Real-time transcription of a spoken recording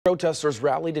Protesters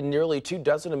rallied in nearly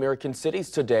 24 American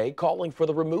cities today, calling for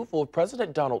the removal of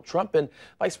President Donald Trump and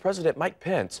Vice President Mike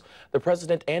Pence. The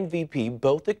president and VP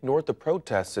both ignored the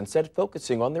protests, instead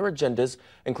focusing on their agendas,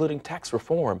 including tax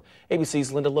reform.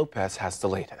 ABC's Linda Lopez has the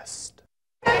latest.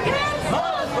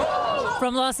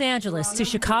 From Los Angeles to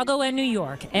Chicago and New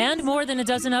York, and more than a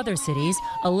dozen other cities,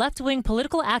 a left-wing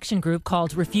political action group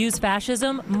called Refuse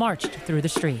Fascism marched through the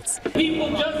streets.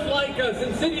 People just like us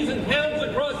in cities and towns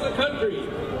across the country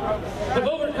have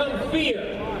overcome fear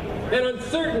and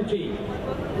uncertainty,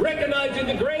 recognizing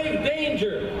the grave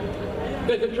danger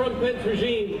that the Trump-Pence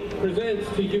regime presents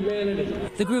to humanity.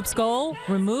 The group's goal?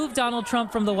 Remove Donald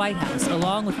Trump from the White House,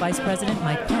 along with Vice President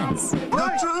Mike Pence.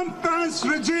 The Trump-Pence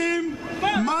regime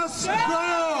must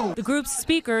go! The group's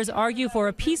speakers argue for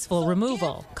a peaceful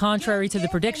removal, contrary to the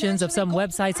predictions of some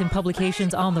websites and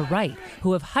publications on the right,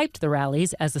 who have hyped the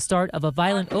rallies as the start of a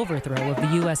violent overthrow of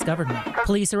the U.S. government.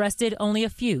 Police arrested only a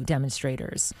few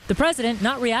demonstrators. The president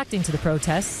not reacting to the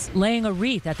protests, laying a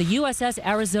wreath at the USS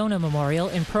Arizona Memorial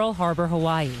in Pearl Harbor,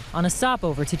 Hawaii, on a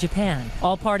stopover to Japan,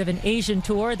 all part of an Asian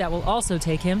tour that will also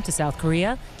take him to South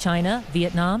Korea, China,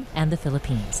 Vietnam, and the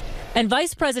Philippines. And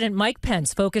Vice President Mike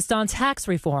Pence focused on tax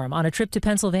reform on a trip to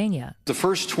Pennsylvania. The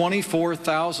first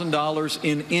 $24,000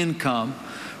 in income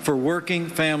for working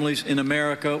families in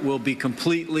America will be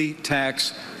completely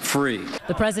tax-free.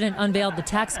 The president unveiled the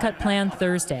tax cut plan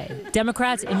Thursday.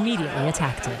 Democrats immediately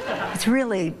attacked it. It's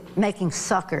really making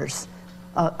suckers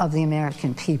of the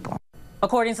American people.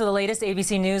 According to the latest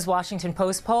ABC News Washington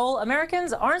Post poll,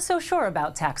 Americans aren't so sure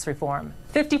about tax reform.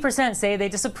 50% say they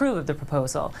disapprove of the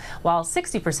proposal, while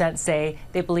 60% say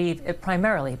they believe it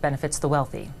primarily benefits the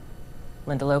wealthy.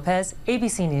 Linda Lopez,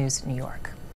 ABC News, New York.